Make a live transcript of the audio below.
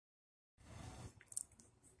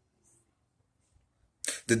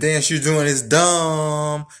The dance you doing is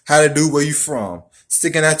dumb. How to do where you from?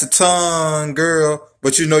 Sticking out your tongue, girl,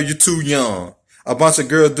 but you know you're too young. A bunch of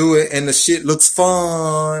girls do it and the shit looks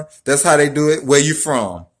fun. That's how they do it where you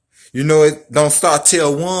from. You know it don't start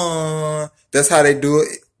till 1. That's how they do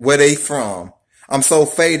it where they from. I'm so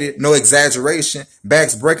faded, no exaggeration.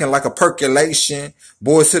 Backs breaking like a percolation.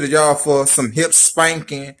 Boys to the yard for some hip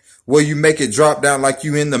spanking. Where you make it drop down like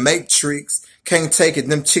you in the Matrix. Can't take it,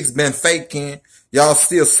 them chicks been faking. Y'all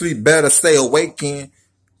still sleep better, stay awakened.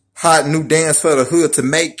 Hot new dance for the hood to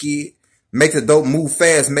make it. Make the dope move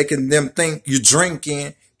fast, making them think you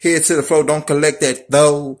drinking. Head to the floor, don't collect that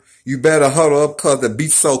though. You better huddle up cause the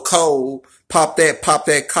beat's so cold. Pop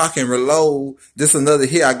that cock and reload. This another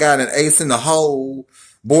hit, I got an ace in the hole.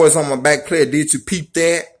 Boys on my back player, did you peep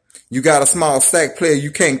that? You got a small sack player,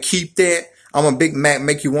 you can't keep that. I'm a Big Mac,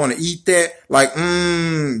 make you want to eat that. Like,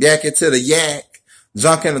 yak it to the yak.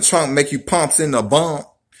 Junk in the trunk, make you pumps in the bump.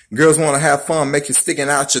 Girls want to have fun, make you sticking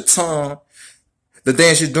out your tongue. The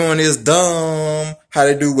dance you're doing is dumb. How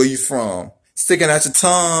they do where you from? Sticking out your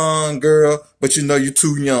tongue, girl, but you know you're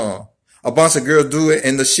too young. A bunch of girls do it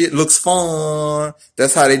and the shit looks fun.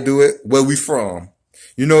 That's how they do it where we from.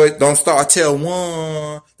 You know it don't start till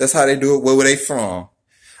 1. That's how they do it where they from.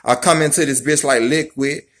 I come into this bitch like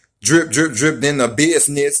liquid. Drip, drip, drip, then the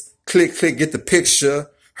business. Click, click, get the picture.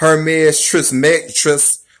 Hermes,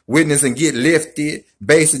 Trismegistus, witness and get lifted.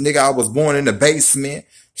 Basic, nigga, I was born in the basement.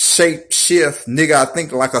 Shape shift, nigga, I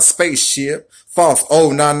think like a spaceship. False,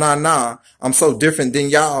 oh, nah. I'm so different than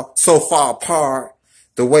y'all, so far apart.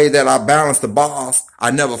 The way that I balance the bars, I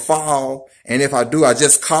never fall. And if I do, I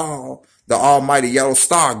just call the almighty yellow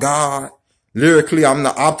star God. Lyrically, I'm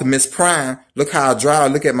the Optimus Prime. Look how I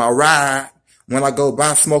drive, look at my ride. When I go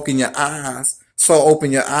by, smoke in your eyes. So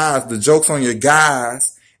open your eyes, the joke's on your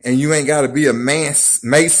guys. And you ain't gotta be a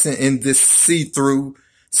mason in this see-through.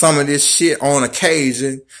 Some of this shit on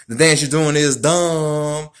occasion. The dance you're doing is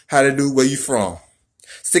dumb. How to do where you from?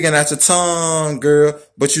 Sticking out your tongue, girl,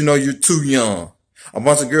 but you know you're too young. A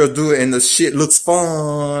bunch of girls do it and the shit looks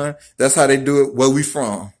fun. That's how they do it where we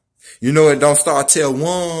from. You know it don't start till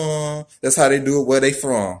 1. That's how they do it where they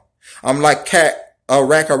from. I'm like cat, a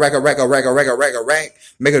rack.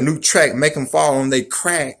 Make a new track, make them fall on they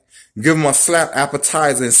crack. Give them a slap,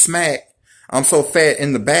 appetizer, and smack. I'm so fat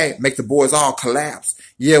in the back, make the boys all collapse.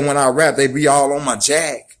 Yeah, when I rap, they be all on my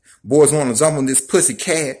jack. Boys want to jump on this pussy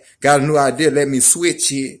cat. Got a new idea, let me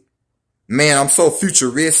switch it. Man, I'm so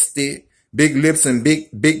futuristic. Big lips and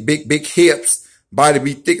big hips. Body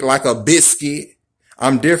be thick like a biscuit.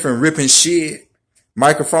 I'm different, ripping shit.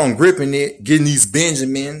 Microphone gripping it, getting these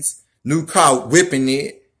Benjamins. New car whipping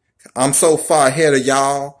it. I'm so far ahead of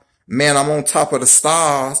y'all. Man, I'm on top of the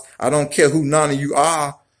stars. I don't care who none of you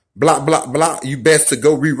are. Block. You best to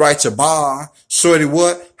go rewrite your bar. Shorty,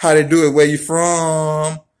 what? How they do it where you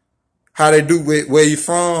from? How they do it where you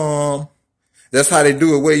from? That's how they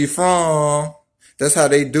do it where you from. That's how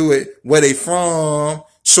they do it where they from.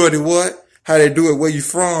 Shorty, what? How they do it where you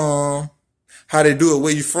from? How they do it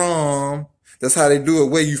where you from? That's how they do it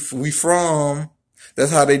where we from.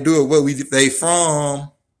 That's how they do it where they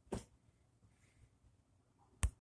from.